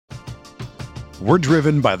We're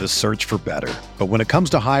driven by the search for better. But when it comes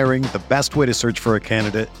to hiring, the best way to search for a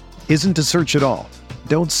candidate isn't to search at all.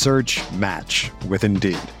 Don't search, match with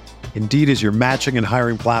Indeed. Indeed is your matching and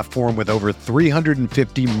hiring platform with over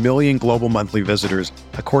 350 million global monthly visitors,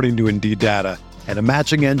 according to Indeed data, and a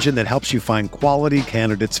matching engine that helps you find quality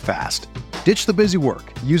candidates fast. Ditch the busy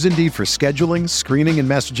work. Use Indeed for scheduling, screening, and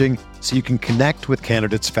messaging so you can connect with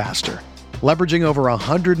candidates faster. Leveraging over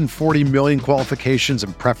 140 million qualifications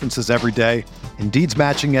and preferences every day, Indeed's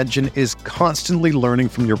matching engine is constantly learning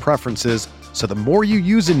from your preferences, so the more you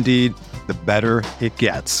use Indeed, the better it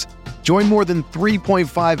gets. Join more than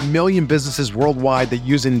 3.5 million businesses worldwide that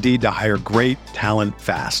use Indeed to hire great talent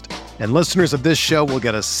fast. And listeners of this show will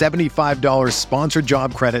get a $75 sponsored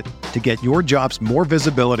job credit to get your jobs more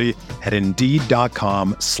visibility at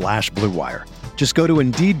Indeed.com/Blue Wire. Just go to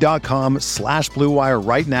Indeed.com/Blue Wire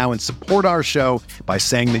right now and support our show by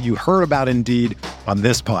saying that you heard about Indeed on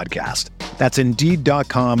this podcast. That's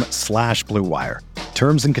Indeed.com/Blue Wire.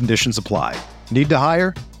 Terms and conditions apply. Need to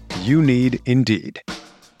hire? You need Indeed.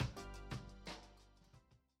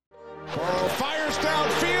 Fires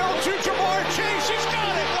downfield to Jamar Chase. He's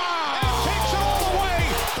got it. Wow. And takes it all the way.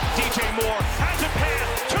 DJ Moore has a pass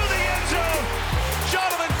to the end zone.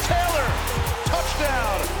 Jonathan Taylor.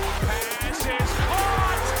 Touchdown. Pass is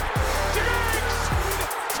caught. Diggs.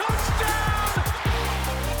 Touchdown.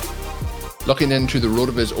 Looking into the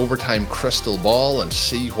RotoViz overtime crystal ball and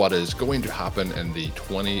see what is going to happen in the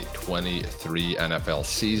 2023 NFL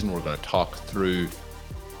season. We're going to talk through,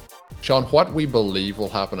 Sean, what we believe will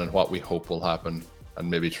happen and what we hope will happen, and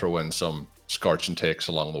maybe throw in some scorching takes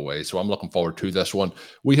along the way. So I'm looking forward to this one.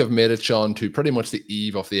 We have made it, Sean, to pretty much the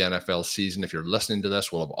eve of the NFL season. If you're listening to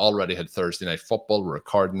this, we'll have already had Thursday Night Football. We're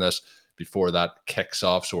recording this before that kicks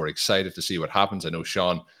off, so we're excited to see what happens. I know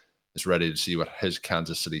Sean is ready to see what his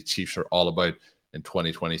Kansas City Chiefs are all about in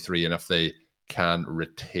 2023 and if they can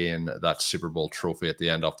retain that Super Bowl trophy at the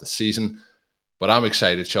end of the season. But I'm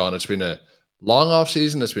excited, Sean. It's been a long off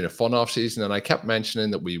season. It's been a fun off season, and I kept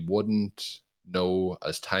mentioning that we wouldn't know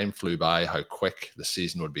as time flew by how quick the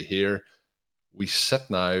season would be here. We sit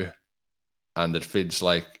now, and it feels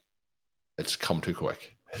like it's come too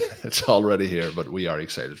quick. It's already here, but we are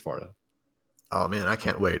excited for it. Oh man, I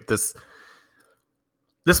can't wait. This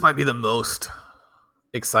might be the most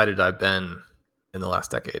excited I've been in the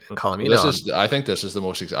last decade. And Colin, I think this is the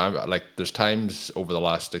most excited. Like, there's times over the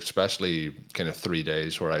last, especially kind of 3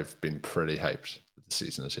 days, where I've been pretty hyped that the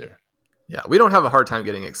season is here. Yeah, we don't have a hard time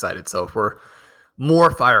getting excited. So if we're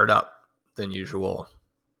more fired up than usual,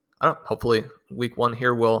 hopefully week one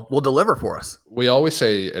here will deliver for us. We always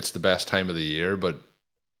say it's the best time of the year, but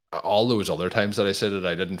all those other times that I said it,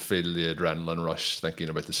 I didn't feel the adrenaline rush thinking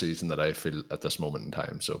about the season that I feel at this moment in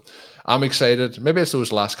time. So I'm excited. Maybe it's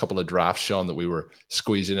those last couple of drafts, Sean, that we were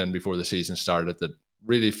squeezing in before the season started that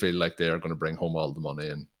really feel like they are going to bring home all the money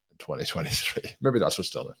in 2023. Maybe that's what's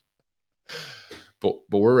done it. But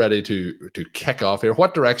we're ready to kick off here.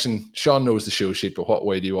 What direction? Sean knows the show sheet, but what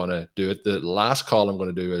way do you want to do it? The last call I'm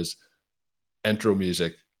going to do is intro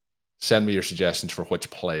music. Send me your suggestions for which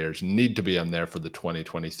players need to be in there for the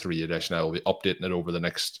 2023 edition. I will be updating it over the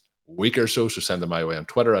next week or so. So send them my way on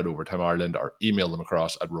Twitter at Overtime Ireland or email them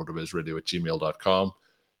across at rotovizradio@gmail.com.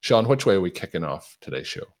 Sean, which way are we kicking off today's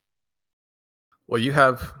show? Well, you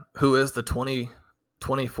have who is the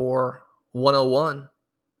 2024 101.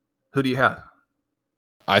 Who do you have?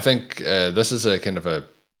 I think this is a kind of a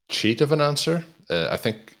cheat of an answer. I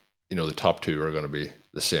think, the top two are going to be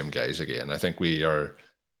the same guys again. I think we are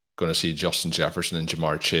going to see Justin Jefferson and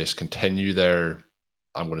Jamar Chase continue their,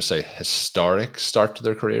 I'm going to say, historic start to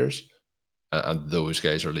their careers. And those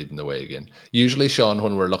guys are leading the way again. Usually, Sean,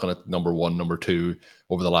 when we're looking at number one, number two,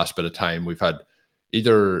 over the last bit of time, we've had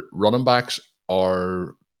either running backs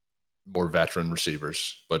or more veteran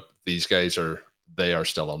receivers. But these guys they are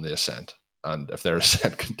still on the ascent. And if their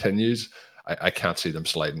ascent continues, I can't see them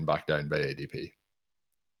sliding back down by ADP.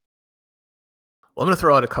 Well, I'm going to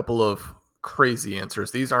throw out a couple of crazy answers.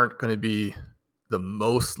 These aren't going to be the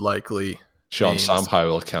most likely. Sean, names. Sam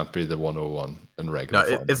Howell can't be the 101 in regular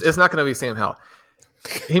form. It's not going to be Sam Howell.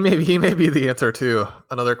 He may be the answer to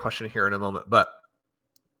another question here in a moment, but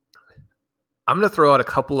I'm going to throw out a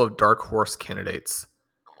couple of dark horse candidates.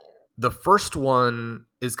 The first one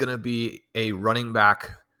is going to be a running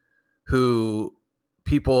back who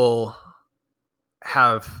people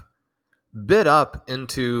have bid up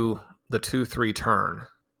into the 2-3 turn,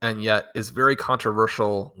 and yet is very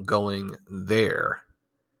controversial going there.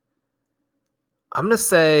 I'm going to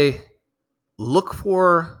say look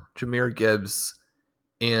for Jahmyr Gibbs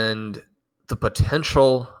and the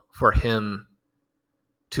potential for him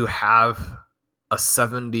to have a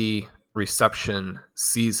 70 reception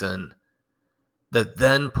season that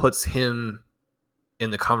then puts him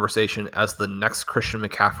in the conversation as the next Christian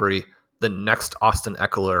McCaffrey, the next Austin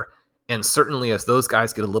Eckler, and certainly as those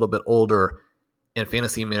guys get a little bit older and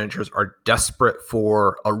fantasy managers are desperate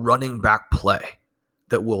for a running back play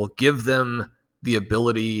that will give them the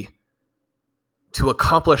ability to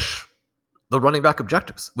accomplish the running back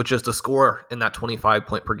objectives, which is to score in that 25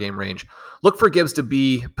 point per game range. Look for Gibbs to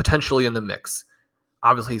be potentially in the mix.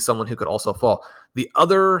 Obviously, he's someone who could also fall. The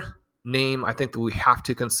other name I think that we have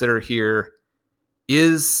to consider here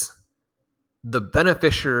is the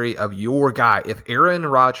beneficiary of your guy. If Aaron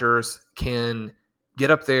Rodgers can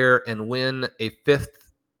get up there and win a 5th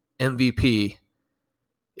MVP,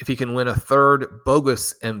 if he can win a 3rd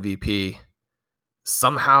bogus MVP,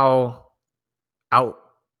 somehow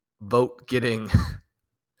outvote getting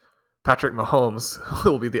Patrick Mahomes,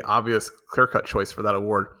 who will be the obvious clear-cut choice for that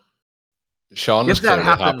award. Sean is clearly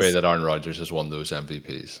happy that Aaron Rodgers has won those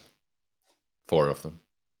MVPs. 4 of them.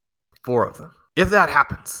 4 of them. If that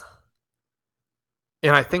happens,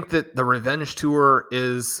 and I think that the revenge tour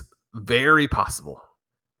is very possible,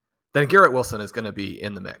 then Garrett Wilson is going to be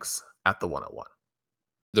in the mix at the 101.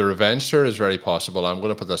 The revenge tour is very possible. I'm going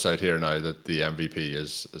to put this out here now that the MVP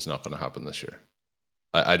is not going to happen this year.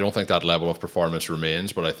 I don't think that level of performance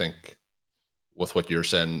remains, but I think with what you're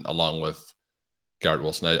saying, along with Garrett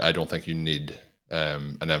Wilson, I don't think you need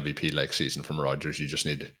an MVP-like season from Rodgers. You just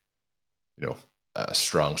need, a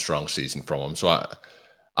strong season from him. So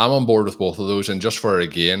I'm on board with both of those. And just for,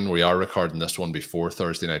 again, we are recording this one before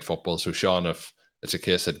Thursday Night Football. So, Sean, if it's a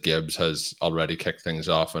case that Gibbs has already kicked things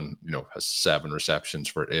off and, has 7 receptions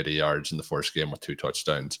for 80 yards in the first game with 2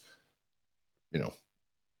 touchdowns,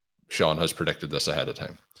 Sean has predicted this ahead of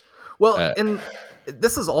time. Well, and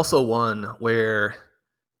this is also one where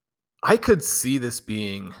I could see this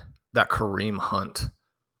being that Kareem Hunt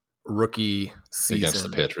rookie season against the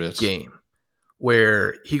Patriots game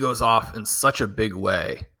where he goes off in such a big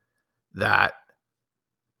way that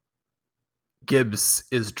Gibbs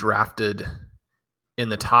is drafted in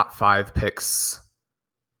the top 5 picks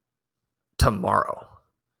tomorrow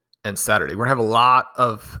and Saturday. We're going to have a lot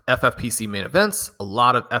of FFPC main events, a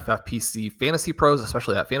lot of FFPC Fantasy Pros,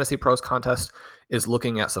 especially that Fantasy Pros contest is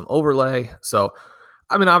looking at some overlay. So,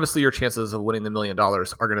 obviously your chances of winning the $1 million are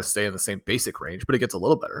going to stay in the same basic range, but it gets a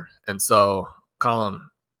little better. And so, Colin,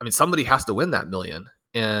 somebody has to win that $1 million.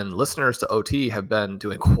 And listeners to OT have been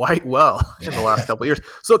doing quite well in the last couple of years.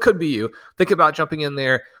 So it could be you. Think about jumping in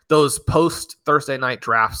there. Those post-Thursday night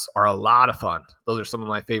drafts are a lot of fun. Those are some of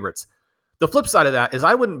my favorites. The flip side of that is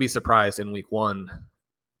I wouldn't be surprised in week 1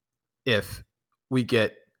 if we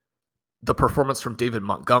get the performance from David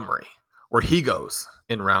Montgomery, where he goes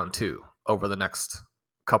in round 2 over the next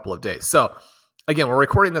couple of days. So again, we're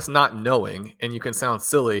recording this not knowing, and you can sound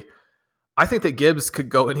silly. I think that Gibbs could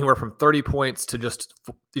go anywhere from 30 points to just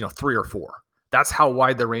 3 or 4. That's how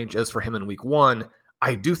wide the range is for him in week 1.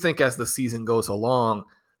 I do think as the season goes along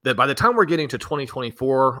that by the time we're getting to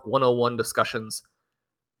 2024 101 discussions,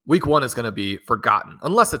 week 1 is going to be forgotten,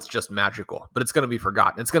 unless it's just magical, but it's going to be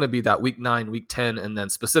forgotten. It's going to be that week 9, week 10, and then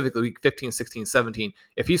specifically week 15, 16, 17.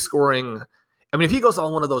 If he's scoring, if he goes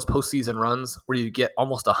on one of those postseason runs where you get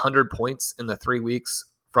almost 100 points in the 3 weeks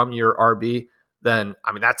from your RB, then,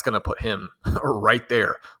 that's going to put him right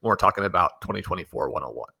there when we're talking about 2024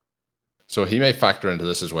 101. So he may factor into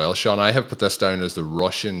this as well. Sean, I have put this down as the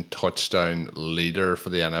rushing touchdown leader for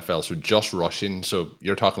the NFL. So just rushing. So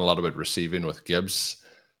you're talking a lot about receiving with Gibbs.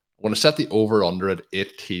 I want to set the over-under at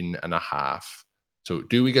 18.5. So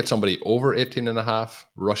do we get somebody over 18.5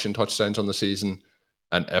 rushing touchdowns on the season?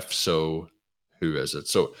 And if so, who is it?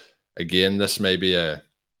 So again, this may be a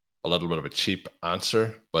little bit of a cheap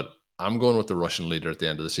answer, but I'm going with the rushing leader at the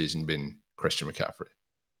end of the season being Christian McCaffrey.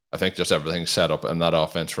 I think just everything's set up in that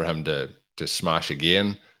offense for him to smash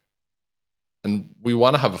again. And we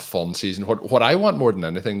want to have a fun season. What I want more than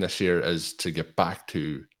anything this year is to get back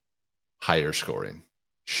to higher scoring,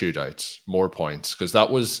 shootouts, more points, because that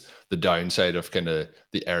was the downside of kind of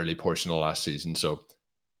the early portion of last season. So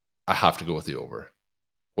I have to go with the over,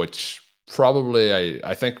 which probably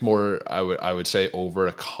I think more I would say over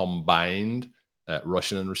a combined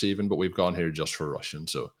rushing and receiving, but we've gone here just for rushing.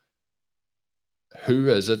 So who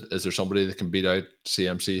is it? Is there somebody that can beat out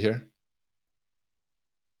CMC here?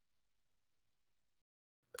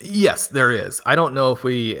 Yes, there is. I don't know if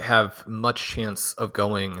we have much chance of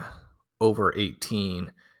going over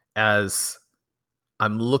 18, as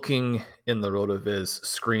I'm looking in the RotoViz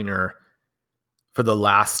screener for the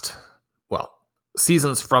last,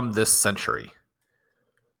 seasons from this century,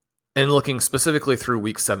 and looking specifically through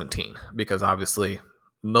week 17, because obviously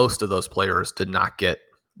most of those players did not get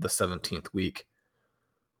the 17th week.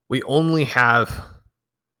 We only have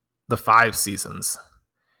the 5 seasons,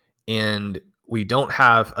 and we don't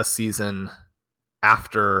have a season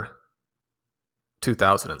after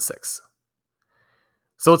 2006.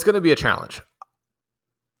 So it's going to be a challenge.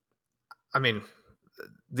 I mean,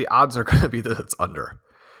 the odds are going to be that it's under.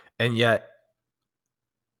 And yet,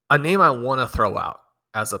 a name I want to throw out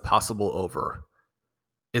as a possible over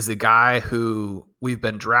is a guy who we've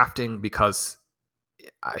been drafting because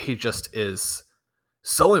he just is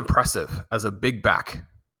so impressive as a big back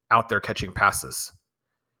out there catching passes.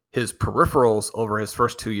 His peripherals over his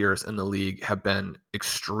first 2 years in the league have been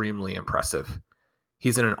extremely impressive.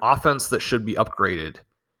 He's in an offense that should be upgraded.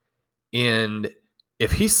 And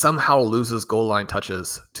if he somehow loses goal line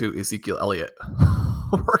touches to Ezekiel Elliott,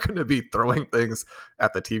 we're going to be throwing things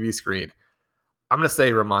at the TV screen. I'm going to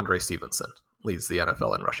say Ramondre Stevenson leads the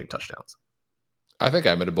NFL in rushing touchdowns. I think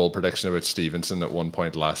I made a bold prediction about Stevenson at one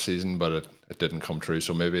point last season, but it didn't come true.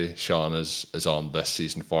 So maybe Sean is on this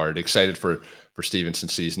season forward. Excited for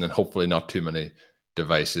Stevenson's season, and hopefully not too many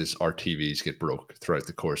devices or TVs get broke throughout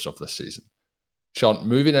the course of this season. Sean,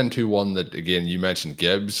 moving into one that, again, you mentioned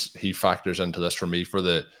Gibbs. He factors into this for me for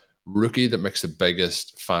the rookie that makes the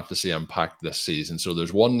biggest fantasy impact this season. So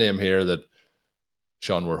there's one name here that,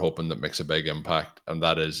 Sean, we're hoping that makes a big impact, and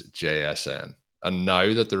that is JSN. And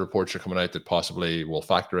now that the reports are coming out that possibly will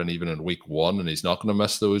factor in even in week 1, and he's not going to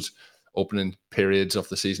miss those opening periods of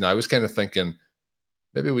the season, I was kind of thinking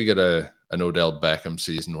maybe we get an Odell Beckham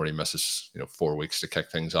season where he misses 4 weeks to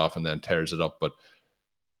kick things off and then tears it up. But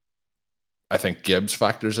I think Gibbs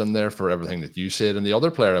factors in there for everything that you said. And the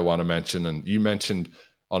other player I want to mention, and you mentioned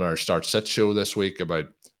on our Start Sit show this week about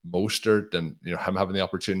Mostert and him having the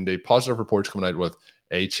opportunity. Positive reports coming out with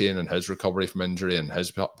A-Chain and his recovery from injury and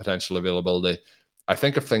his potential availability. I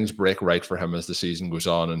think if things break right for him as the season goes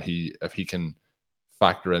on, and if he can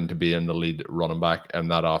factor into being the lead running back in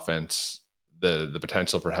that offense, the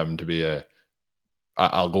potential for him to be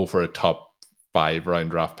I'll go for a top 5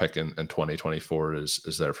 round draft pick in 2024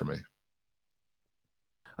 is there for me.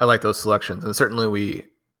 I like those selections, and certainly we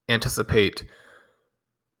anticipate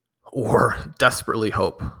or desperately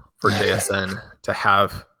hope for JSN to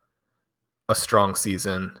have a strong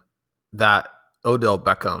season. That Odell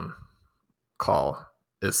Beckham call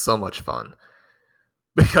is so much fun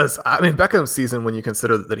because, Beckham's season, when you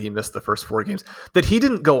consider that he missed the first 4 games, that he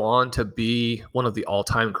didn't go on to be one of the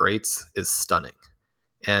all-time greats is stunning.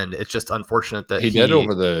 And it's just unfortunate that he did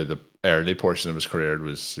over the early portion of his career. It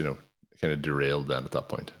was, kind of derailed then at that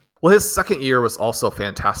point. Well, his second year was also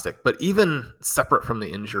fantastic, but even separate from the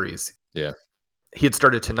injuries, he had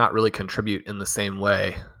started to not really contribute in the same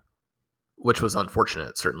way, which was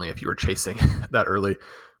unfortunate. Certainly, if you were chasing that early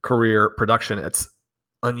career production, it's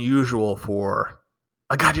unusual for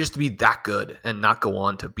a guy just to be that good and not go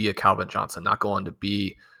on to be a Calvin Johnson, not go on to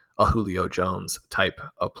be a Julio Jones type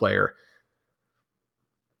of player.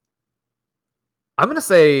 I'm going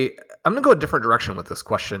to go a different direction with this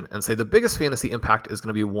question and say the biggest fantasy impact is going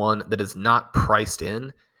to be one that is not priced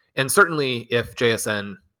in. And certainly if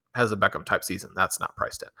JSN has a Beckham type season, that's not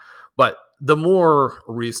priced in. But the more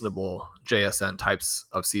reasonable JSN types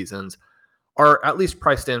of seasons are at least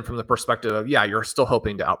priced in from the perspective of, you're still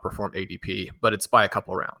hoping to outperform ADP, but it's by a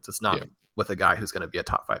couple rounds. It's not with a guy who's going to be a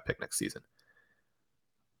top 5 pick next season.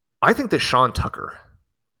 I think that Sean Tucker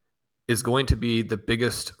is going to be the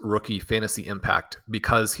biggest rookie fantasy impact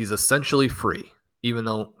because he's essentially free, even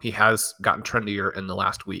though he has gotten trendier in the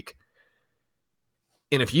last week.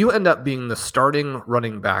 And if you end up being the starting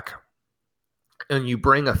running back and you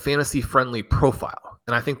bring a fantasy-friendly profile,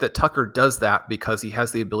 and I think that Tucker does that because he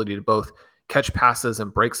has the ability to both catch passes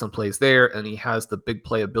and break some plays there, and he has the big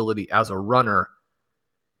play ability as a runner.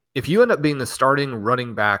 If you end up being the starting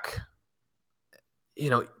running back,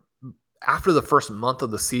 after the first month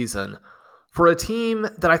of the season, for a team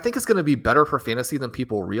that I think is going to be better for fantasy than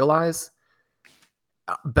people realize,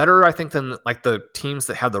 better, I think, than like the teams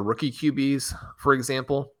that have the rookie QBs, for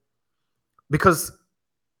example, because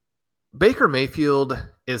Baker Mayfield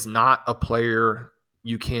is not a player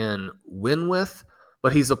you can win with,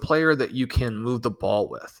 but he's a player that you can move the ball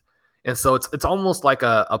with. And so it's almost like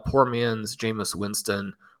a poor man's Jameis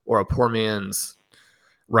Winston or a poor man's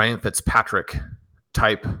Ryan Fitzpatrick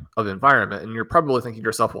type of environment. And you're probably thinking to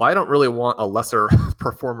yourself, well, I don't really want a lesser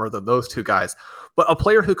performer than those two guys, but a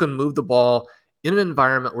player who can move the ball in an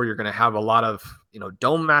environment where you're going to have a lot of,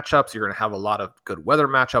 dome matchups, you're going to have a lot of good weather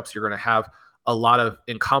matchups, you're going to have a lot of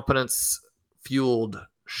incompetence fueled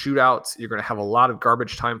shootouts, you're going to have a lot of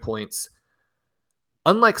garbage time points.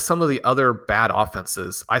 Unlike some of the other bad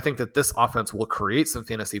offenses, I think that this offense will create some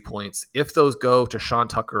fantasy points if those go to Sean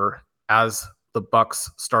Tucker as the Bucs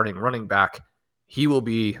starting running back, he will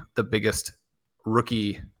be the biggest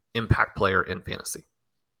rookie impact player in fantasy.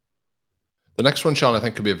 The next one, Sean, I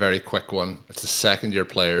think could be a very quick one. It's the second-year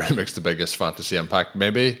player who makes the biggest fantasy impact.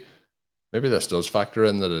 Maybe this does factor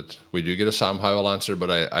in that we do get a Sam Howell answer,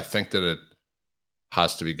 but I think that it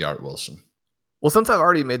has to be Garrett Wilson. Well, since I've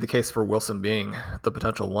already made the case for Wilson being the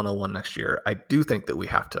potential 101 next year, I do think that we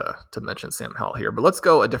have to mention Sam Howell here. But let's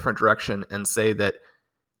go a different direction and say that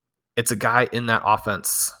it's a guy in that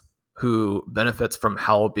offense who benefits from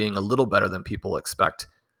Howell being a little better than people expect.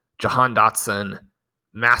 Jahan Dotson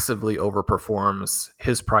massively overperforms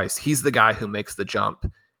his price. He's the guy who makes the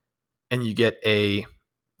jump, and you get a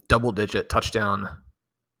double-digit touchdown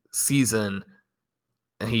season,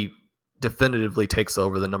 and he definitively takes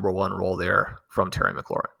over the number one role there from Terry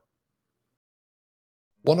McLaurin.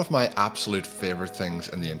 One of my absolute favorite things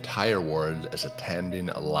in the entire world is attending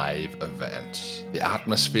live events. The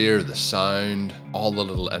atmosphere, the sound, all the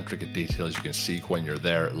little intricate details you can see when you're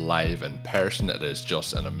there live in person. It is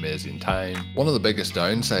just an amazing time. One of the biggest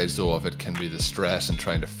downsides though of it can be the stress in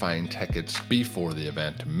trying to find tickets before the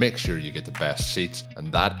event to make sure you get the best seats,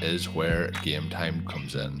 and that is where Game Time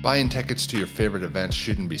comes in. Buying tickets to your favorite events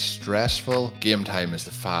shouldn't be stressful. Game Time is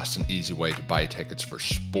the fast and easy way to buy tickets for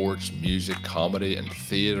sports, music, comedy, and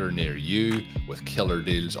theater near you, with killer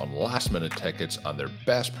deals on last minute tickets and their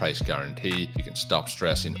best price guarantee. You can stop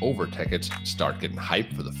stressing over tickets and start getting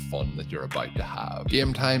hyped for the fun that you're about to have.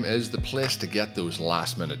 Game Time is the place to get those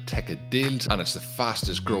last minute ticket deals, and it's the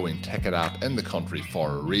fastest growing ticket app in the country for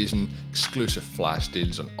a reason. Exclusive flash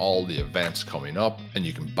deals on all the events coming up, and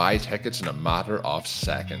you can buy tickets in a matter of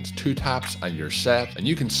seconds. 2 taps and you're set, and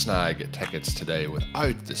you can snag tickets today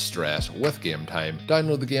without the stress with Game Time.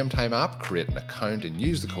 Download the Game Time app, create an account, and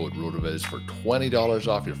use the code RotoViz for $20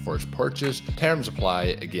 off your first purchase. Terms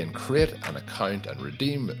apply. Again, create an account and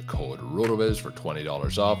redeem code RotoViz for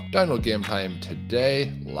 $20 off. Download Game Time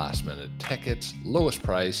today. Last minute tickets, lowest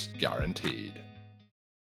price guaranteed.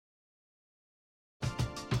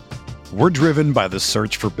 We're driven by the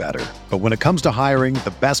search for better. But when it comes to hiring,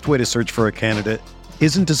 the best way to search for a candidate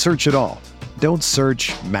isn't to search at all. Don't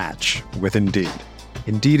search, match with Indeed.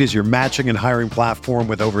 Indeed is your matching and hiring platform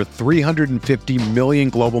with over 350 million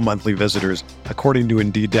global monthly visitors, according to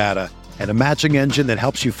Indeed data, and a matching engine that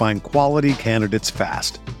helps you find quality candidates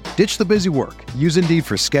fast. Ditch the busy work. Use Indeed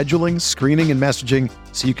for scheduling, screening, and messaging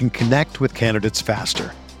so you can connect with candidates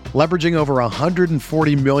faster. Leveraging over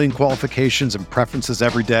 140 million qualifications and preferences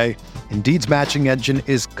every day, Indeed's matching engine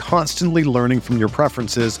is constantly learning from your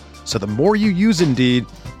preferences, so the more you use Indeed,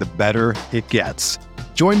 the better it gets.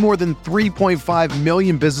 Join more than 3.5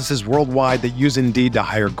 million businesses worldwide that use Indeed to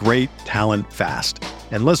hire great talent fast.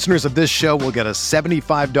 And listeners of this show will get a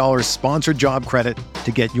 $75 sponsored job credit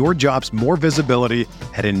to get your jobs more visibility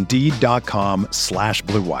at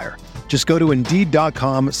Indeed.com/Blue Wire. Just go to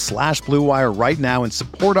Indeed.com/Blue Wire right now and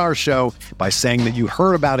support our show by saying that you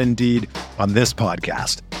heard about Indeed on this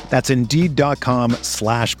podcast. That's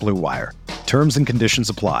Indeed.com/Blue Wire. Terms and conditions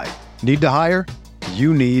apply. Need to hire?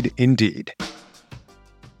 You need Indeed.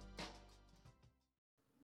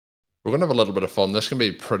 We're going to have a little bit of fun. This can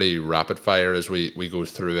be pretty rapid fire as we go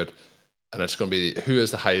through it. And it's going to be who is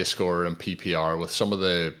the highest scorer in PPR with some of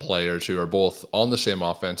the players who are both on the same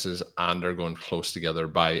offenses and are going close together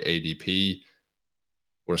by ADP.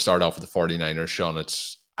 We're going to start off with the 49ers, Sean.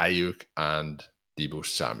 It's Ayuk and Deebo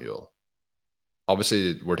Samuel.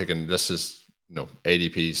 Obviously, we're taking this is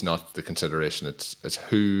ADP is not the consideration. It's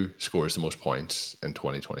who scores the most points in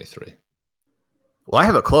 2023. Well, I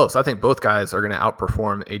have it close. I think both guys are going to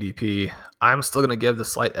outperform ADP. I'm still going to give the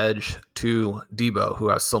slight edge to Deebo, who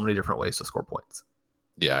has so many different ways to score points.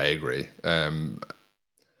 Yeah, I agree.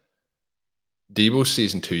 Deebo's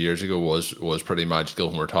season 2 years ago was pretty magical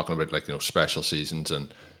when we're talking about special seasons,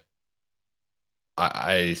 and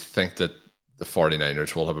I think that the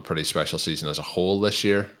 49ers will have a pretty special season as a whole this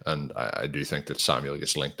year, and I do think that Samuel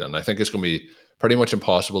gets linked in. I think it's going to be pretty much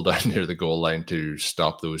impossible down near the goal line to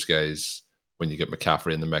stop those guys. When you get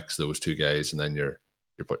McCaffrey in the mix, those two guys, and then you're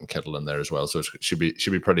putting Kittle in there as well. So it should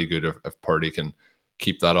be pretty good if Purdy can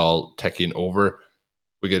keep that all ticking over.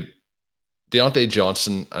 We get Deontay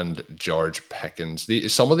Johnson and George Pickens.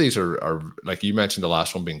 Some of these are like you mentioned, the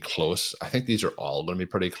last one being close. I think these are all going to be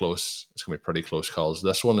pretty close. It's going to be pretty close calls.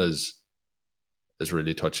 This one is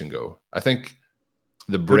really touch and go. I think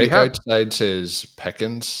the breakout side says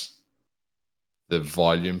Pickens. The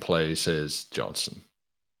volume play says Johnson.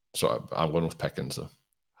 So I'm going with Pickens, though.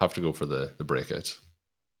 Have to go for the breakouts.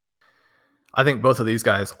 I think both of these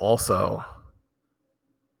guys also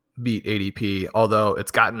beat ADP, although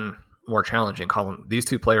it's gotten more challenging. Colin, these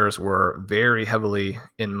two players were very heavily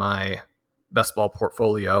in my best ball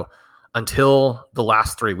portfolio until the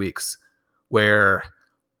last 3 weeks, where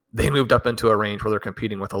they moved up into a range where they're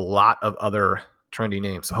competing with a lot of other trendy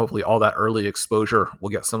names. So hopefully all that early exposure will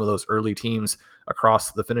get some of those early teams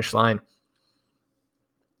across the finish line.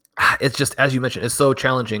 It's just, as you mentioned, it's so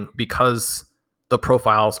challenging because the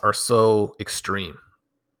profiles are so extreme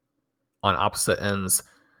on opposite ends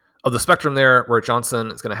of the spectrum there, where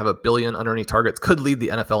Johnson is going to have 1 billion underneath targets, could lead the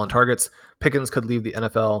NFL in targets. Pickens could lead the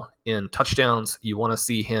NFL in touchdowns. You want to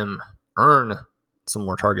see him earn some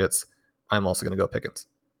more targets. I'm also going to go Pickens.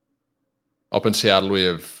 Up in Seattle, we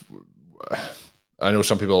have, I know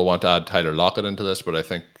some people want to add Tyler Lockett into this, but I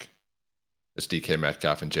think it's DK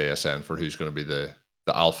Metcalf and JSN for who's going to be the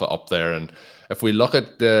alpha up there. And if we look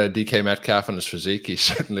at DK Metcalf and his physique, he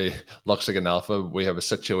certainly looks like an alpha. We have a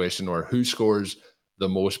situation where who scores the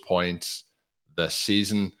most points this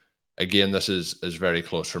season. Again, this is very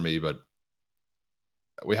close for me, but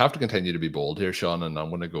we have to continue to be bold here, Sean, and I'm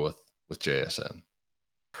going to go with JSN.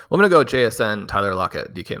 Well, I'm going to go JSN, Tyler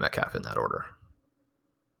Lockett, DK Metcalf in that order.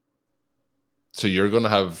 So you're going to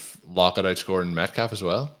have Lockett outscoring Metcalf as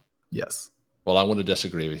well? Yes. Well, I'm going to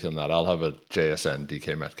disagree with you on that. I'll have a JSN,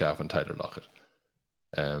 DK Metcalf, and Tyler Lockett.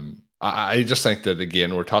 I just think that,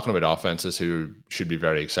 again, we're talking about offenses who should be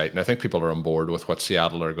very exciting. I think people are on board with what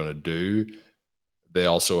Seattle are going to do. They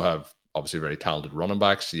also have, obviously, very talented running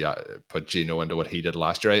backs. Yeah, put Geno into what he did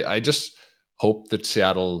last year. I just hope that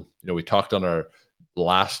Seattle, we talked on our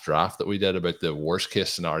last draft that we did about the worst case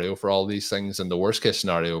scenario for all these things. And the worst case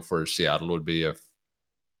scenario for Seattle would be if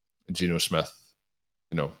Geno Smith,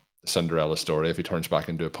 the Cinderella story, if he turns back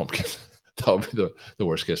into a pumpkin. That would be the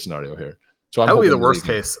worst case scenario here. So that would be the worst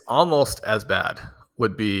case. Almost as bad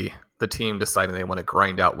would be the team deciding they want to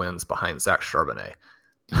grind out wins behind Zach Charbonnet.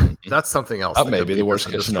 That's something else. That may be the worst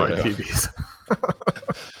case scenario.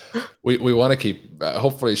 We want to keep,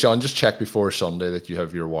 hopefully, Sean, just check before Sunday that you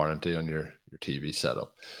have your warranty on your TV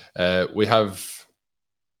setup. We have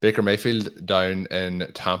Baker Mayfield down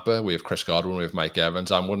in Tampa. We have Chris Godwin. We have Mike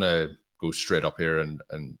Evans. I'm going to go straight up here and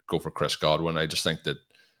go for Chris Godwin. I just think that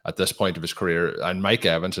at this point of his career, and Mike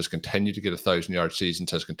Evans has continued to get 1,000-yard seasons,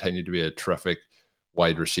 has continued to be a terrific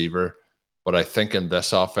wide receiver. But I think in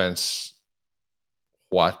this offense,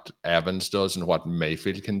 what Evans does and what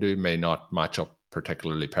Mayfield can do may not match up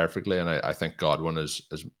particularly perfectly. And I think Godwin is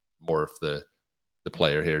more of the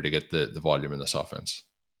player here to get the volume in this offense.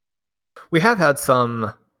 We have had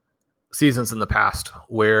some seasons in the past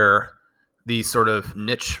where the sort of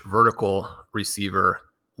niche vertical receiver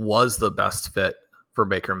was the best fit for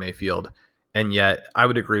Baker Mayfield. And yet I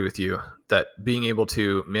would agree with you that being able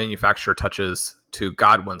to manufacture touches to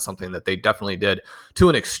Godwin, something that they definitely did to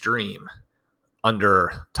an extreme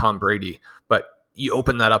under Tom Brady, but you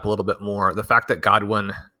open that up a little bit more. The fact that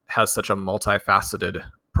Godwin has such a multifaceted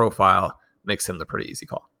profile makes him the pretty easy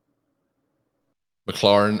call.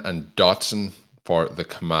 McLaurin and Dotson for the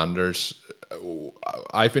Commanders.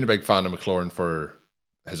 I've been a big fan of McLaurin for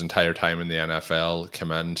his entire time in the NFL.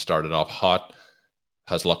 Came in, started off hot,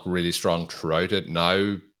 has looked really strong throughout it.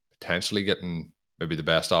 Now potentially getting maybe the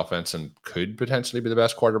best offense and could potentially be the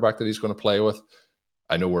best quarterback that he's going to play with.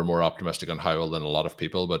 I know we're more optimistic on Howell than a lot of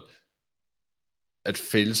people, but it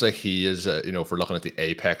feels like he is, if we're looking at the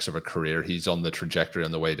apex of a career, he's on the trajectory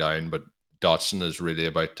on the way down, but Dotson is really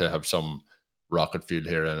about to have some rocket fuel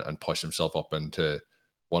here and push himself up into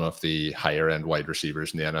one of the higher end wide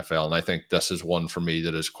receivers in the NFL. And I think this is one for me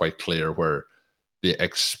that is quite clear where the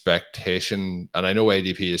expectation, and I know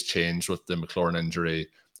ADP has changed with the McLaurin injury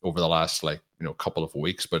over the last couple of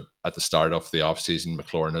weeks, but at the start of the offseason,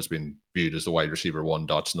 McLaurin has been viewed as the wide receiver 1,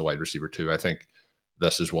 Dotson the wide receiver 2. I think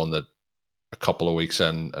this is one that a couple of weeks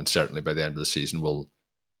in, and certainly by the end of the season, will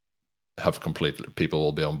have people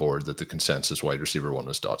will be on board that the consensus wide receiver 1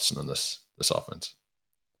 is Dotson in this offense.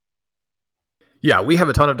 Yeah, we have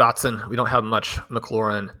a ton of Dotson. We don't have much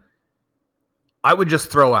McLaurin. I would just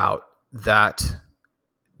throw out that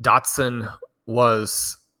Dotson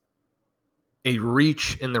was a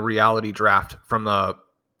reach in the reality draft from a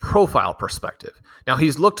profile perspective. Now,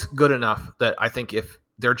 he's looked good enough that I think if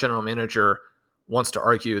their general manager wants to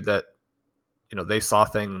argue that, they saw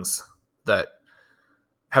things that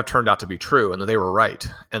have turned out to be true and that they were right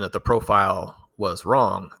and that the profile was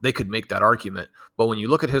wrong, they could make that argument. But when you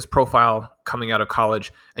look at his profile coming out of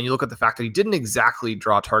college and you look at the fact that he didn't exactly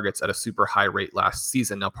draw targets at a super high rate last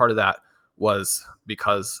season. Now, part of that was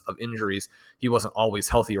because of injuries. He wasn't always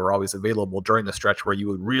healthy or always available during the stretch where you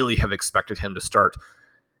would really have expected him to start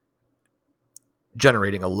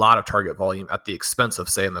generating a lot of target volume at the expense of,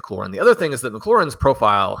 say, McLaurin. The other thing is that McLaurin's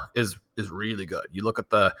profile is really good. You look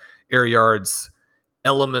at the air yards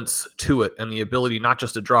elements to it, and the ability not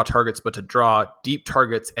just to draw targets, but to draw deep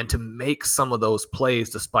targets and to make some of those plays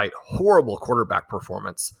despite horrible quarterback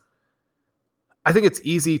performance. I think it's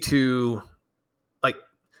easy to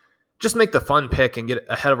just make the fun pick and get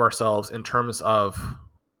ahead of ourselves in terms of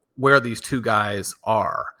where these two guys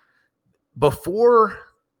are. Before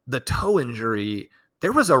the toe injury,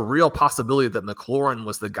 there was a real possibility that McLaurin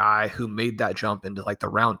was the guy who made that jump into the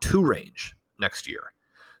round 2 range next year.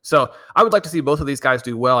 So I would like to see both of these guys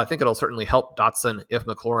do well. I think it'll certainly help Dotson if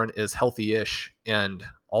McLaurin is healthy-ish and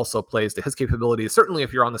also plays to his capabilities. Certainly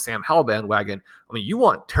if you're on the Sam Howell bandwagon, you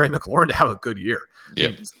want Terry McLaurin to have a good year.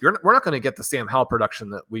 Yeah. We're not going to get the Sam Howell production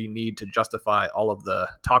that we need to justify all of the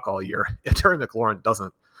talk all year if Terry McLaurin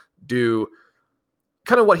doesn't do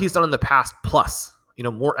kind of what he's done in the past, plus,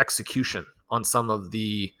 more execution on some of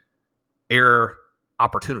the air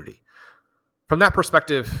opportunity. From that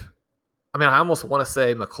perspective, I almost want to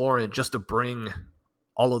say McLaurin just to bring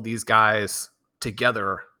all of these guys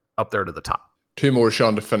together up there to the top. 2 more,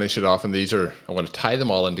 Sean, to finish it off. And these are, I want to tie them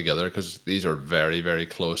all in together because these are very, very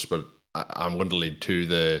close. But I'm going to lead to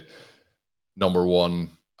the number 1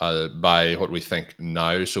 by what we think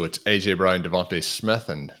now. So it's A.J. Brown, Devontae Smith,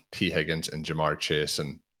 and T. Higgins and Jamar Chase.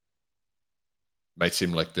 And might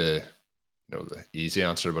seem like the easy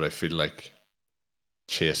answer, but I feel like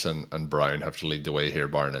Chase and Brown have to lead the way here,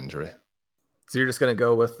 barring injury. So you're just going to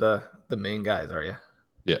go with the main guys, are you?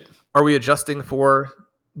 Yeah. Are we adjusting for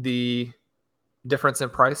the difference in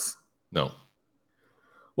price? No.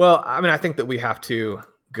 Well, I think that we have to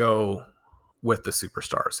go with the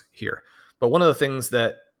superstars here. But one of the things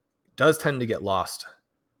that does tend to get lost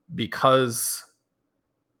because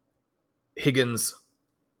Higgins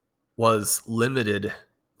was limited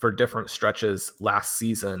for different stretches last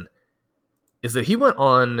season is that he went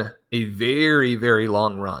on a very, very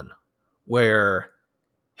long run where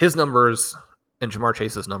his numbers and Jamar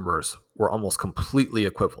Chase's numbers were almost completely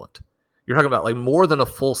equivalent. You're talking about more than a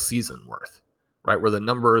full season worth, right? Where the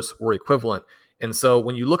numbers were equivalent. And so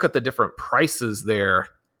when you look at the different prices there,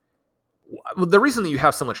 the reason that you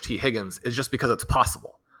have so much T. Higgins is just because it's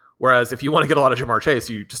possible. Whereas if you want to get a lot of Jamar Chase,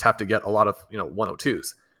 you just have to get a lot of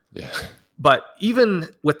 102s. Yeah. But even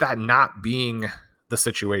with that not being the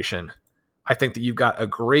situation, I think that you've got a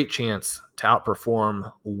great chance to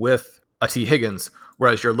outperform with a T. Higgins,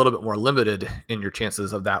 whereas you're a little bit more limited in your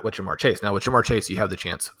chances of that with Jamar Chase. Now, with Jamar Chase, you have the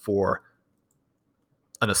chance for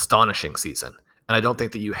an astonishing season. And I don't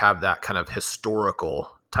think that you have that kind of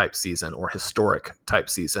historical type season or historic type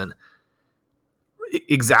season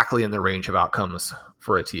exactly in the range of outcomes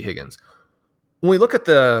for a T. Higgins. When we look at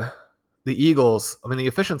the Eagles, the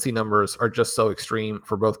efficiency numbers are just so extreme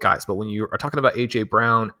for both guys. But when you are talking about A.J.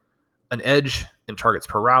 Brown, an edge in targets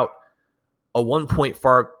per route, a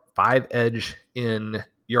 1.5 edge in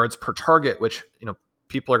yards per target, which,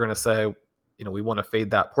 people are going to say, we want to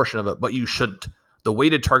fade that portion of it, but you shouldn't. The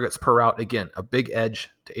weighted targets per route, again, a big edge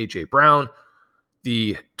to A.J. Brown.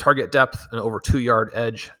 The target depth, an over 2-yard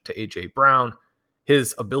edge to A.J. Brown.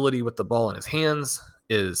 His ability with the ball in his hands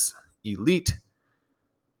is elite.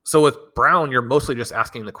 So with Brown, you're mostly just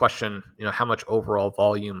asking the question, how much overall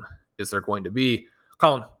volume is there going to be?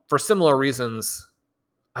 Colin, for similar reasons,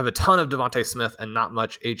 I have a ton of Devontae Smith and not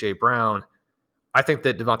much A.J. Brown. I think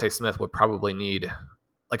that Devontae Smith would probably need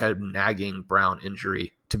a nagging Brown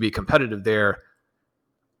injury to be competitive there.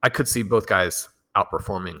 I could see both guys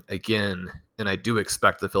outperforming again, and I do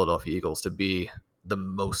expect the Philadelphia Eagles to be the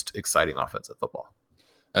most exciting offense in football.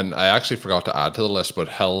 And I actually forgot to add to the list, but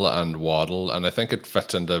Hill and Waddle, and I think it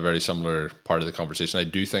fits into a very similar part of the conversation. I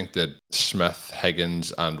do think that Smith,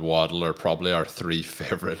 Higgins, and Waddle are probably our 3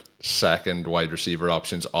 favorite second wide receiver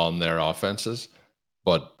options on their offenses.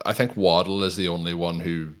 But I think Waddle is the only one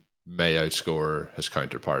who may outscore his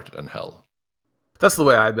counterpart in Hill. That's the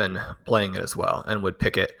way I've been playing it as well and would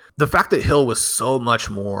pick it. The fact that Hill was so much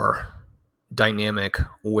more dynamic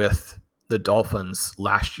with the Dolphins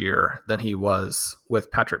last year than he was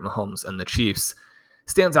with Patrick Mahomes and the Chiefs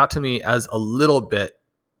stands out to me as a little bit,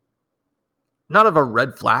 not of a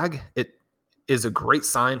red flag. It is a great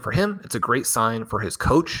sign for him. It's a great sign for his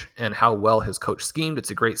coach and how well his coach schemed.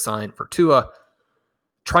 It's a great sign for Tua.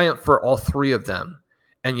 Triumph for all 3 of them.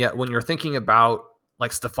 And yet when you're thinking about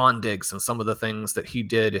Stephon Diggs and some of the things that he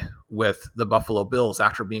did with the Buffalo Bills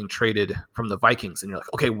after being traded from the Vikings, and you're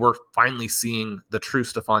like, okay, we're finally seeing the true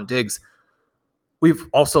Stephon Diggs. We've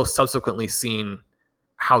also subsequently seen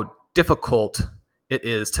how difficult it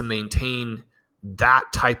is to maintain that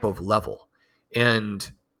type of level. And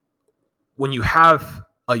when you have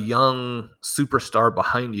a young superstar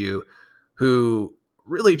behind you who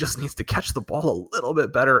really just needs to catch the ball a little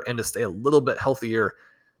bit better and to stay a little bit healthier,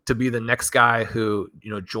 to be the next guy who,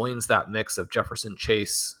 joins that mix of Jefferson,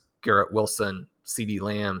 Chase, Garrett Wilson, CeeDee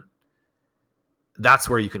Lamb, that's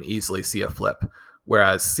where you can easily see a flip.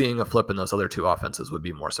 Whereas seeing a flip in those other two offenses would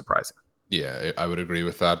be more surprising. Yeah, I would agree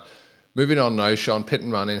with that. Moving on now, Sean,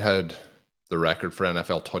 Peyton Manning had the record for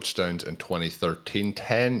NFL touchdowns in 2013,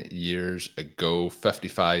 10 years ago,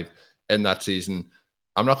 55 in that season.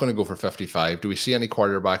 I'm not going to go for 55. Do we see any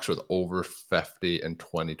quarterbacks with over 50 in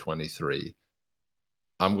 2023?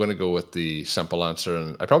 I'm going to go with the simple answer.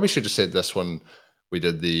 And I probably should have said this when we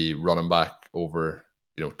did the running back over,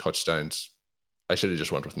 touchdowns. I should have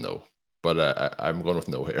just went with no, but I'm going with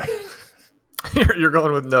no here. You're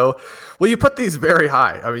going with no. Well, you put these very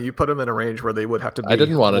high. I mean, you put them in a range where they would have to be. I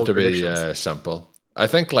didn't want it to be simple. I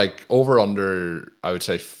think like over under, I would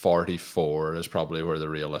say 44 is probably where the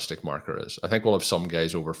realistic marker is. I think we'll have some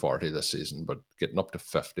guys over 40 this season, but getting up to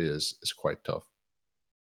 50 is quite tough.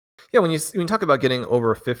 Yeah, when you talk about getting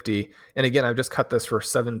over 50, and again, I've just cut this for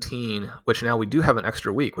 17, which now we do have an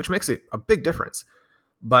extra week, which makes it a big difference.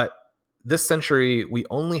 But this century, we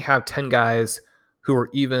only have 10 guys who are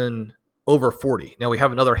even over 40. Now we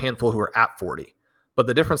have another handful who are at 40, but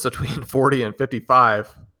the difference between 40 and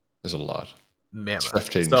 55 is a lot. Mammoth. It's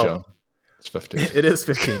 15, John. It's 15. It is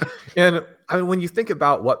 15. And I mean, when you think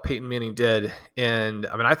about what Peyton Manning did, and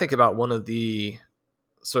I mean, I think about one of the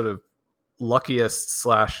sort of luckiest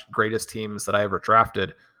 / greatest teams that I ever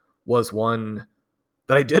drafted was one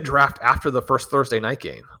that I did draft after the first Thursday night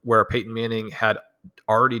game, where Peyton Manning had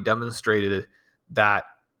already demonstrated that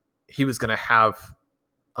he was going to have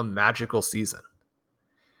a magical season.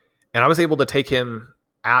 And I was able to take him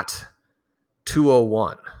at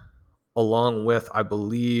 201 along with, I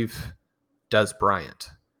believe, Des Bryant.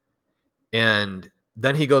 And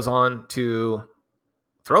then he goes on to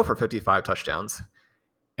throw for 55 touchdowns.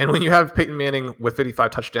 And when you have Peyton Manning with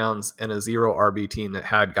 55 touchdowns and a 0 RB team that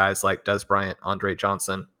had guys like Des Bryant, Andre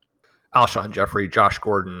Johnson, Alshon Jeffrey, Josh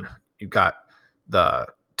Gordon, you've got the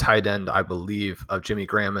tight end, I believe, of Jimmy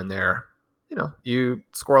Graham in there, you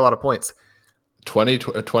score a lot of points.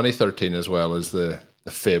 2013 as well is the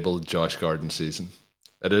fabled Josh Gordon season.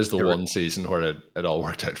 It is the one season where it all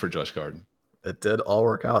worked out for Josh Gordon. It did all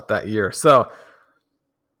work out that year. So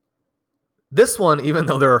this one, even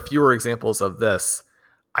though there are fewer examples of this,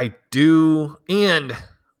 I do, and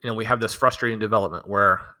we have this frustrating development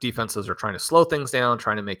where defenses are trying to slow things down,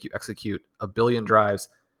 trying to make you execute a billion drives.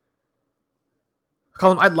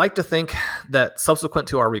 Colin, I'd like to think that subsequent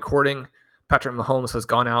to our recording, Patrick Mahomes has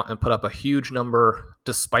gone out and put up a huge number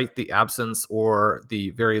despite the absence or the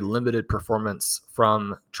very limited performance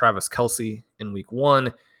from Travis Kelce in week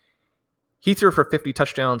 1. He threw for 50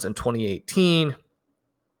 touchdowns in 2018.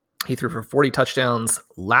 He threw for 40 touchdowns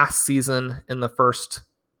last season in the first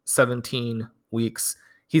 17 weeks.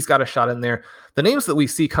 He's got a shot in there. The names that we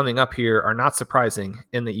see coming up here are not surprising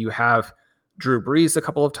in that you have Drew Brees a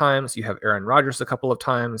couple of times, you have Aaron Rodgers a couple of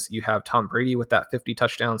times, you have Tom Brady with that 50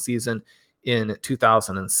 touchdown season in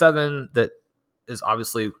 2007 that is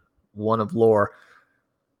obviously one of lore.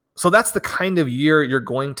 So that's the kind of year you're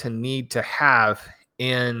going to need to have.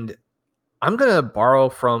 And I'm going to borrow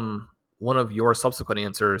from one of your subsequent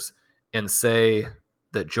answers and say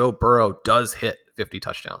that Joe Burrow does hit 50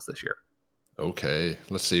 touchdowns this year. Okay,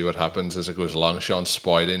 let's see what happens as it goes along. Sean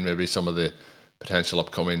spoiling maybe some of the potential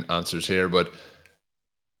upcoming answers here. But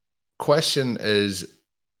question is,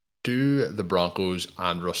 do the Broncos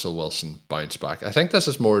and Russell Wilson bounce back? I think this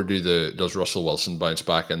is more does Russell Wilson bounce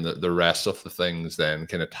back, and the rest of the things then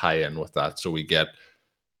kind of tie in with that. So we get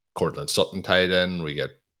Cortland Sutton tied in, we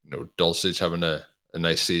get Dulcich having a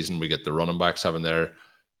nice season, we get the running backs having their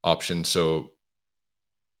options. So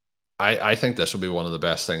I think this will be one of the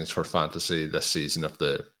best things for fantasy this season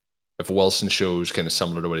if Wilson shows kind of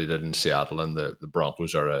similar to what he did in Seattle, and the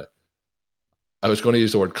Broncos are I was going to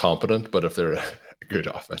use the word competent, but if they're a good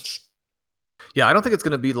offense. Yeah, I don't think it's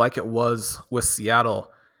going to be like it was with Seattle,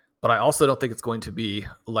 but I also don't think it's going to be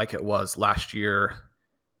like it was last year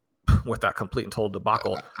with that complete and total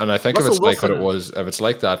debacle. And I think Russell like what it was, if it's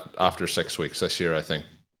like that after 6 weeks this year, I think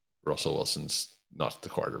Russell Wilson's not the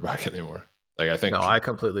quarterback anymore. I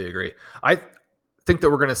completely agree. I think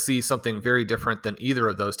that we're going to see something very different than either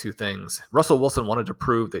of those two things. Russell Wilson wanted to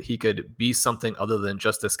prove that he could be something other than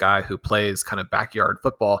just this guy who plays kind of backyard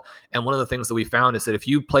football. And one of the things that we found is that if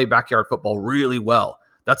you play backyard football really well,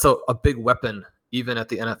 that's a big weapon, even at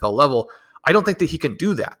the NFL level. I don't think that he can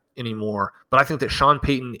do that anymore, but I think that Sean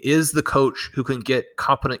Payton is the coach who can get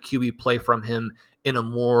competent QB play from him in a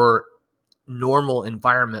more normal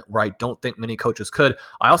environment where I don't think many coaches could.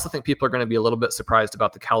 I also think people are going to be a little bit surprised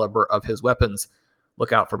about the caliber of his weapons.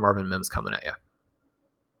 Look out for Marvin Mims coming at you.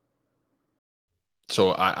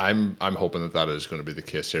 So I'm hoping that is going to be the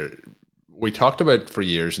case here. We talked about for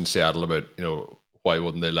years in Seattle about, why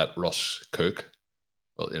wouldn't they let Russ cook?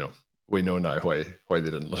 Well, we know now why they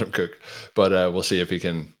didn't let him cook, but we'll see if he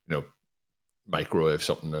can, microwave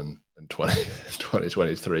something in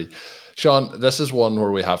 2023. Sean, this is one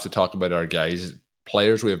where we have to talk about our guys,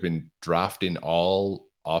 players we have been drafting all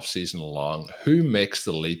offseason long. Who makes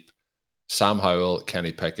the leap? Sam Howell,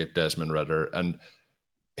 Kenny Pickett, Desmond Ridder, and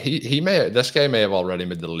this guy may have already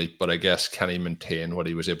made the leap, but I guess can he maintain what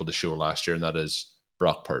he was able to show last year, and that is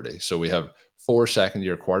Brock Purdy. So we have 4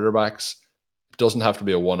 second-year quarterbacks. It doesn't have to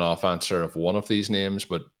be a one-off answer of one of these names,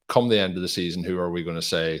 but come the end of the season, who are we going to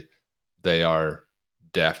say they are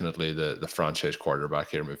definitely the franchise quarterback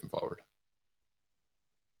here moving forward?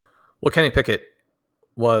 Well, Kenny Pickett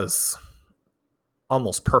was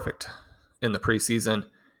almost perfect in the preseason.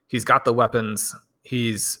 He's got the weapons.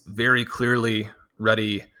 He's very clearly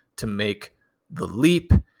ready to make the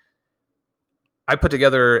leap. I put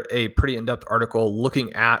together a pretty in-depth article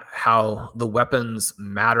looking at how the weapons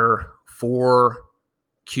matter for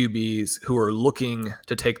QBs who are looking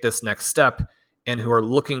to take this next step and who are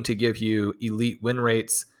looking to give you elite win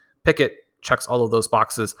rates. Pickett checks all of those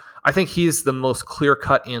boxes. I think he's the most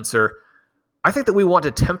clear-cut answer. I think that we want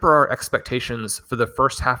to temper our expectations for the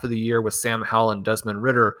first half of the year with Sam Howell and Desmond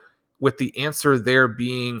Ridder, with the answer there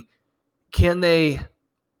being, can they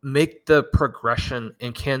make the progression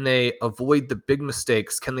and can they avoid the big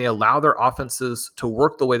mistakes? Can they allow their offenses to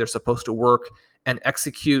work the way they're supposed to work and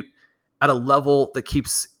execute at a level that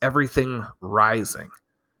keeps everything rising,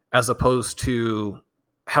 as opposed to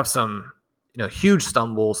have some, huge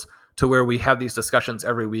stumbles to where we have these discussions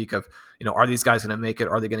every week of, are these guys going to make it?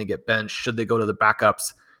 Are they going to get benched? Should they go to the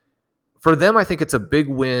backups? For them, I think it's a big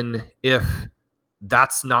win if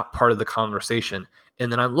that's not part of the conversation.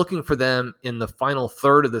 And then I'm looking for them in the final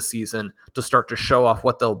third of the season to start to show off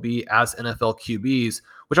what they'll be as NFL QBs,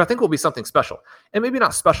 which I think will be something special. And maybe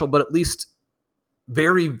not special, but at least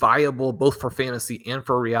very viable both for fantasy and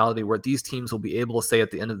for reality, where these teams will be able to say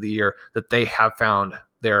at the end of the year that they have found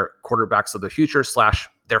their quarterbacks of the future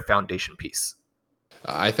 / their foundation piece.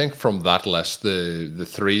 I think from that list, the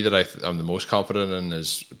three that I'm the most confident in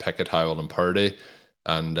is Pickett, Howell, and Purdy.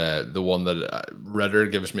 And the one that Ridder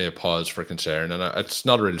gives me a pause for concern. And it's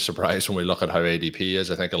not really a surprise when we look at how ADP is.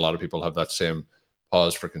 I think a lot of people have that same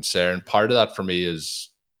pause for concern. Part of that for me is,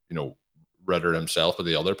 Ridder himself, but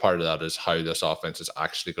the other part of that is how this offense is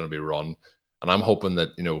actually going to be run. And I'm hoping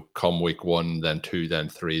that, come week 1, then 2, then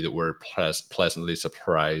 3, that we're pleasantly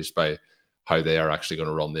surprised by how they are actually going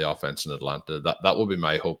to run the offense in Atlanta. That will be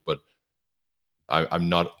my hope, but I'm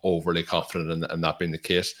not overly confident in that being the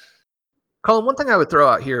case. Colin, one thing I would throw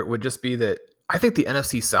out here would just be that I think the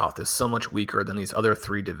NFC South is so much weaker than these other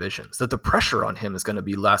 3 divisions that the pressure on him is going to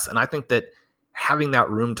be less. And I think that having that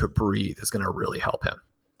room to breathe is going to really help him.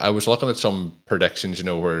 I was looking at some predictions,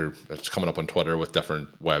 where it's coming up on Twitter with different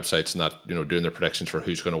websites and that, doing their predictions for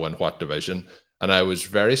who's going to win what division. And I was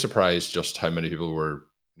very surprised just how many people were,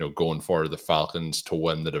 going for the Falcons to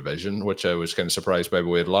win the division, which I was kind of surprised by. But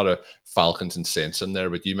we had a lot of Falcons and Saints in there.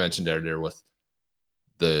 But you mentioned earlier with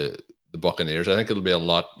the Buccaneers, I think it'll be a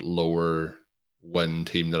lot lower win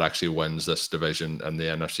team that actually wins this division and the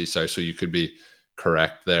NFC South. So you could be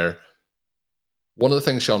correct there. One of the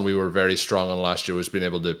things, Sean, we were very strong on last year was being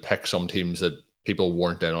able to pick some teams that people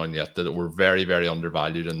weren't in on yet, that were very, very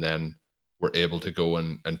undervalued, and then were able to go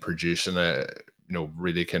and produce and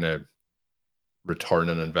really kind of return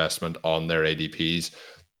an investment on their ADPs.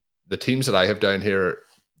 The teams that I have down here,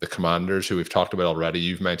 the Commanders, who we've talked about already,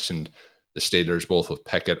 you've mentioned the Steelers, both with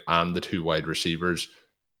Pickett and the 2 wide receivers.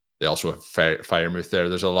 They also have Freiermuth there.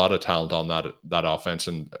 There's a lot of talent on that offense,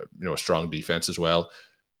 and a strong defense as well.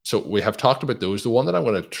 So we have talked about those. The one that I'm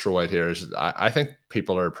going to throw out here is I think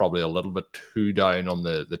people are probably a little bit too down on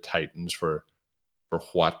the Titans for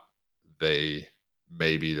what they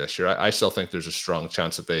may be this year. I still think there's a strong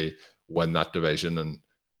chance that they win that division, and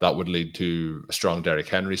that would lead to a strong Derrick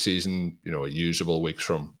Henry season, a usable weeks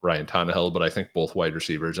from Ryan Tannehill. But I think both wide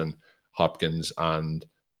receivers and Hopkins and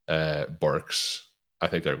Burks, I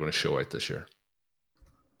think they're going to show out this year.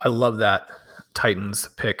 I love that Titans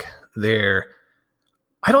pick there.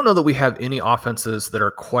 I don't know that we have any offenses that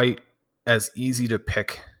are quite as easy to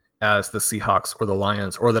pick as the Seahawks or the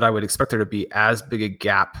Lions, or that I would expect there to be as big a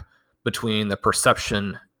gap between the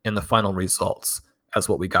perception and the final results as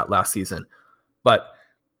what we got last season. But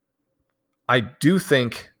I do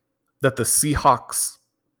think that the Seahawks,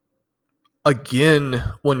 again,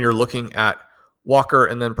 when you're looking at Walker,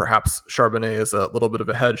 and then perhaps Charbonnet is a little bit of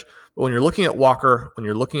a hedge, but when you're looking at Walker, when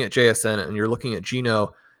you're looking at JSN, and you're looking at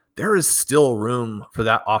Geno, there is still room for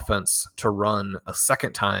that offense to run a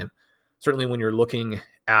second time. Certainly when you're looking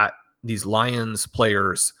at these Lions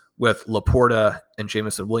players with Laporta and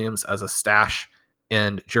Jameson Williams as a stash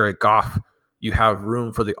and Jared Goff, you have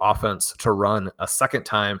room for the offense to run a second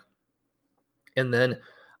time. And then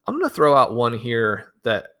I'm going to throw out one here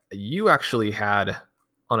that you actually had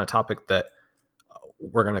on a topic that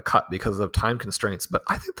we're going to cut because of time constraints. But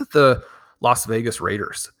I think that the Las Vegas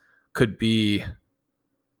Raiders could be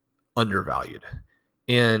undervalued.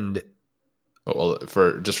 And well,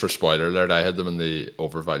 for spoiler alert, I had them in the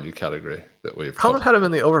overvalued category that we've Colin had them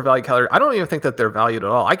in the overvalued category. I don't even think that they're valued at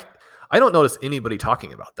all. I don't notice anybody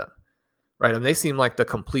talking about them, right? And they seem like the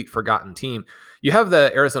complete forgotten team. You have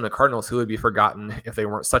the Arizona Cardinals, who would be forgotten if they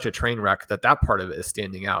weren't such a train wreck, that part of it is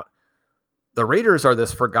standing out. The Raiders are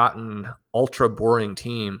this forgotten, ultra boring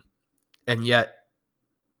team, and yet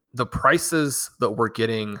the prices that we're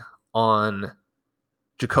getting on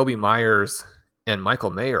Jacoby Myers and Michael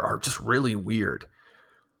Mayer are just really weird.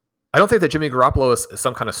 I don't think that Jimmy Garoppolo is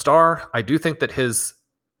some kind of star. I do think that his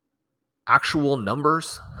actual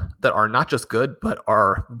numbers that are not just good, but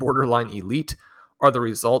are borderline elite, are the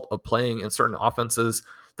result of playing in certain offenses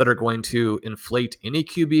that are going to inflate any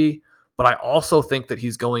QB. But I also think that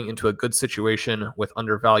he's going into a good situation with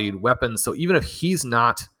undervalued weapons. So even if he's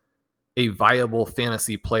not a viable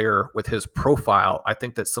fantasy player with his profile, I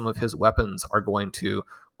think that some of his weapons are going to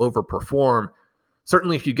overperform.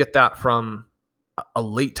 Certainly if you get that from a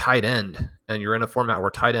late tight end and you're in a format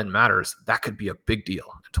where tight end matters, that could be a big deal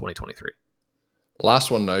in 2023.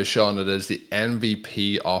 Last one now, Sean. It is the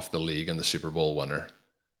MVP of the league and the Super Bowl winner.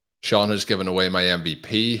 Sean has given away my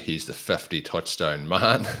MVP. He's the 50 touchdown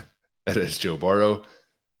man. It is Joe Burrow.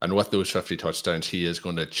 And with those 50 touchdowns, he is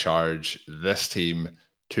going to charge this team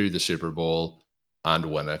to the Super Bowl and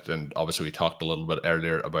win it. And obviously we talked a little bit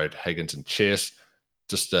earlier about Higgins and Chase.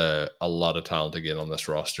 Just a lot of talent again on this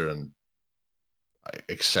roster, and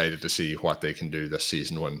excited to see what they can do this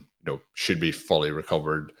season when, should be fully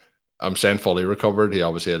recovered. I'm saying fully recovered. He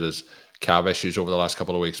obviously had his calf issues over the last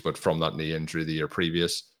couple of weeks, but from that knee injury the year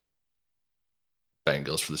previous,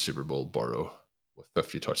 Bengals for the Super Bowl, Burrow with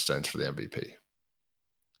 50 touchdowns for the MVP. You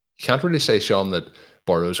can't really say, Sean, that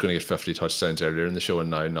Burrow is going to get 50 touchdowns earlier in the show and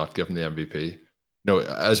now not give him the MVP.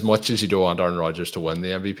 As much as you don't want Aaron Rodgers to win the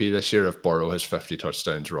MVP this year, if Burrow has 50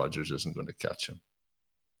 touchdowns, Rodgers isn't going to catch him.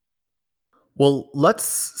 Well, let's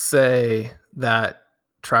say that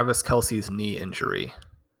Travis Kelce's knee injury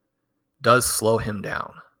does slow him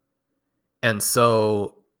down. And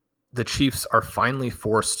so the Chiefs are finally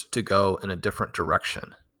forced to go in a different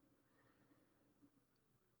direction.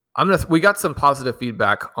 We got some positive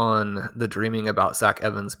feedback on the dreaming about Zach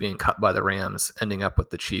Evans being cut by the Rams, ending up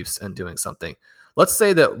with the Chiefs and doing something. Let's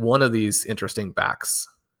say that one of these interesting backs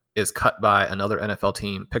is cut by another NFL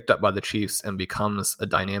team, picked up by the Chiefs, and becomes a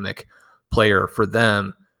dynamic player for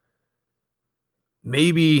them.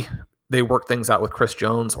 Maybe they work things out with Chris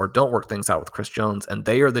Jones or don't work things out with Chris Jones, and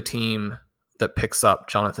they are the team that picks up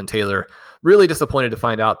Jonathan Taylor. Really disappointed to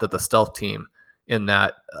find out that the stealth team in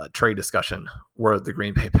that trade discussion were the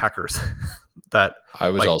Green Bay Packers. That I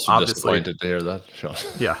was also disappointed to hear that, Sean.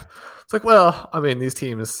 Yeah. It's like, well, I mean, these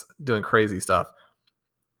teams doing crazy stuff.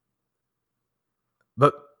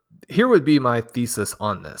 But here would be my thesis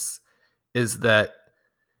on this, is that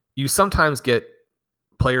you sometimes get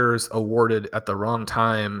players awarded at the wrong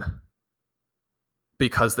time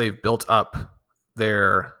because they've built up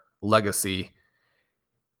their legacy.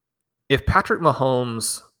 If Patrick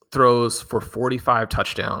Mahomes throws for 45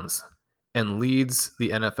 touchdowns and leads the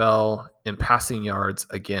NFL in passing yards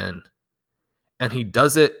again, and he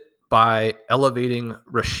does it by elevating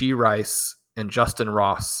Rashee Rice and Justin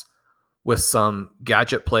Ross with some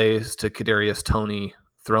gadget plays to Kadarius Toney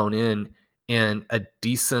thrown in and a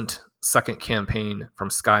decent second campaign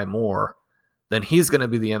from Sky Moore, then he's going to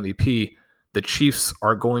be the MVP. The Chiefs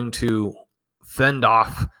are going to fend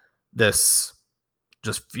off this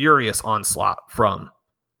just furious onslaught from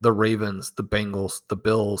the Ravens, the Bengals, the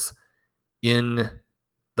Bills in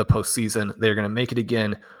the postseason. They're going to make it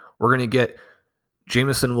again. We're going to get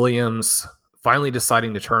Jameson Williams finally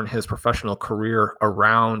deciding to turn his professional career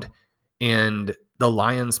around, and the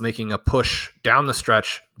Lions making a push down the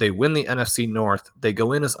stretch. They win the NFC North. They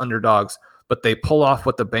go in as underdogs, but they pull off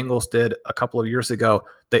what the Bengals did a couple of years ago.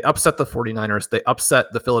 They upset the 49ers. They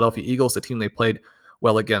upset the Philadelphia Eagles, the team they played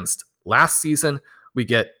well against last season. We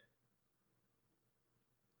get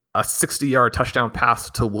a 60-yard touchdown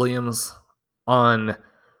pass to Williams on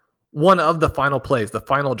one of the final plays, the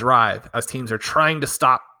final drive, as teams are trying to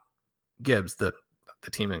stop Gibbs. The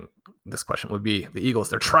team in this question would be the Eagles.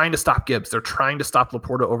 They're trying to stop Gibbs. They're trying to stop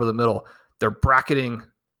Laporta over the middle. They're bracketing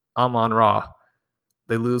Amon-Ra.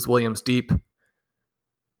 They lose Williams Deep.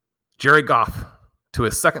 Jared Goff to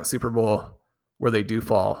his second Super Bowl where they do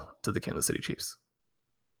fall to the Kansas City Chiefs.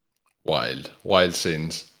 Wild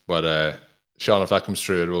scenes. But Sean, if that comes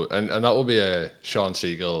through, it will, and that will be a Sean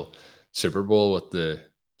Siegel Super Bowl with the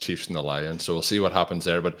Chiefs and the Lions. So we'll see what happens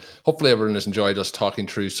there. But hopefully everyone has enjoyed us talking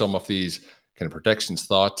through some of these kind of predictions,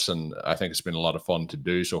 thoughts, and I think it's been a lot of fun to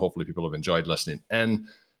do. So hopefully people have enjoyed listening in.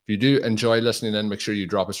 If you do enjoy listening in, make sure you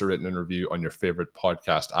drop us a written review on your favorite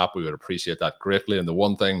podcast app. We would appreciate that greatly. And the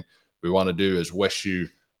one thing we want to do is wish you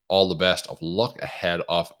all the best of luck ahead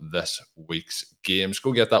of this week's games.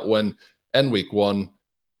 Go get that win in week 1.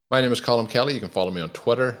 My name is Colin Kelly. You can follow me on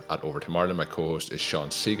Twitter at Overtime Ireland. My co-host is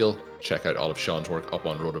Sean Siegel. Check out all of Sean's work up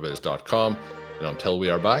on RotoViz.com. And until we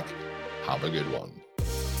are back, have a good one.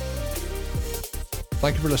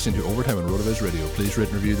 Thank you for listening to Overtime on RotoViz Radio. Please rate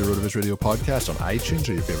and review the RotoViz Radio podcast on iTunes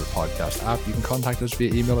or your favorite podcast app. You can contact us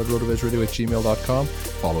via email at rotovizradio@gmail.com.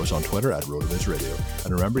 Follow us on Twitter at RotoViz Radio.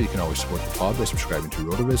 And remember, you can always support the pod by subscribing to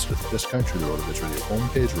RotoViz with a discount through the RotoViz Radio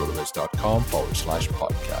homepage,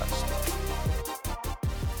 rotoviz.com/podcast.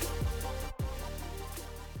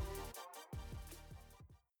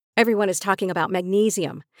 Everyone is talking about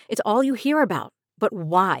magnesium. It's all you hear about. But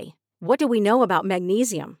why? What do we know about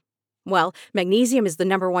magnesium? Well, magnesium is the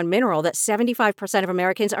 #1 mineral that 75% of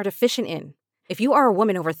Americans are deficient in. If you are a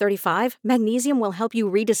woman over 35, magnesium will help you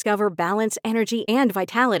rediscover balance, energy, and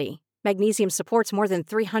vitality. Magnesium supports more than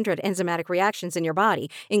 300 enzymatic reactions in your body,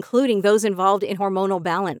 including those involved in hormonal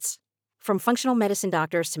balance. From functional medicine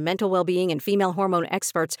doctors to mental well-being and female hormone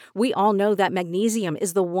experts, we all know that magnesium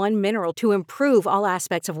is the one mineral to improve all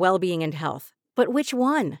aspects of well-being and health. But which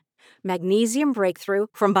one? Magnesium Breakthrough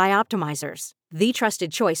from Bioptimizers, the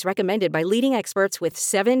trusted choice recommended by leading experts with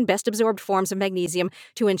 7 best-absorbed forms of magnesium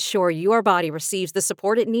to ensure your body receives the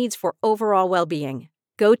support it needs for overall well-being.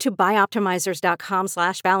 Go to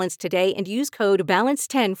bioptimizers.com/balance today and use code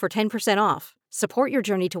BALANCE10 for 10% off. Support your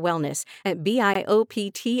journey to wellness at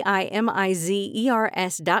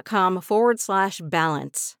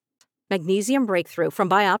bioptimizers.com/balance. Magnesium Breakthrough from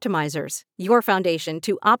Bioptimizers, your foundation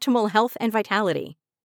to optimal health and vitality.